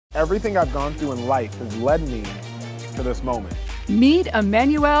Everything I've gone through in life has led me to this moment. Meet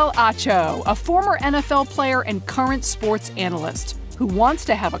Emmanuel Acho, a former NFL player and current sports analyst who wants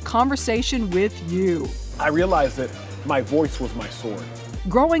to have a conversation with you. I realized that my voice was my sword.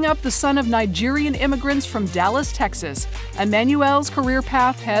 Growing up the son of Nigerian immigrants from Dallas, Texas, Emmanuel's career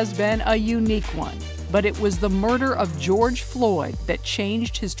path has been a unique one. But it was the murder of George Floyd that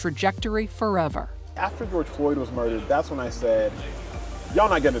changed his trajectory forever. After George Floyd was murdered, that's when I said, y'all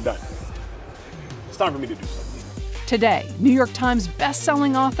not getting it done. It's time for me to do something. Today, New York Times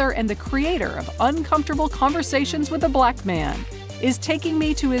best-selling author and the creator of Uncomfortable Conversations with a Black Man is taking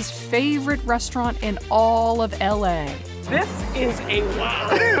me to his favorite restaurant in all of LA. This is a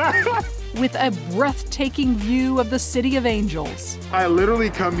wow. With a breathtaking view of the City of Angels. I literally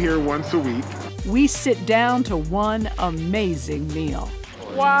come here once a week. We sit down to one amazing meal.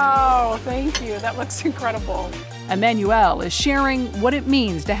 Wow, thank you. That looks incredible. Emmanuel is sharing what it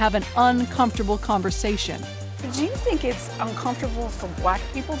means to have an uncomfortable conversation. Do you think it's uncomfortable for Black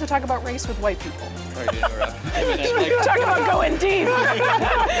people to talk about race with white people? Talk about going deep.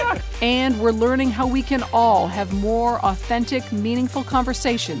 And we're learning how we can all have more authentic, meaningful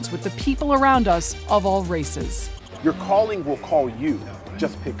conversations with the people around us of all races. Your calling will call you.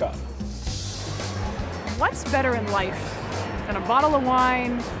 Just pick up. What's better in life than a bottle of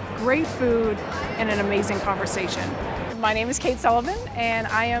wine, great food, and an amazing conversation? My name is Kate Sullivan, and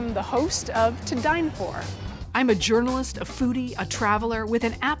I am the host of To Dine For. I'm a journalist, a foodie, a traveler with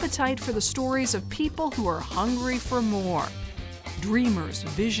an appetite for the stories of people who are hungry for more. Dreamers,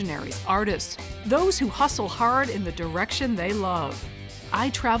 visionaries, artists, those who hustle hard in the direction they love. I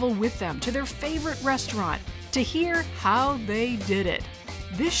travel with them to their favorite restaurant to hear how they did it.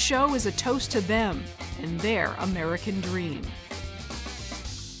 This show is a toast to them and their American dream.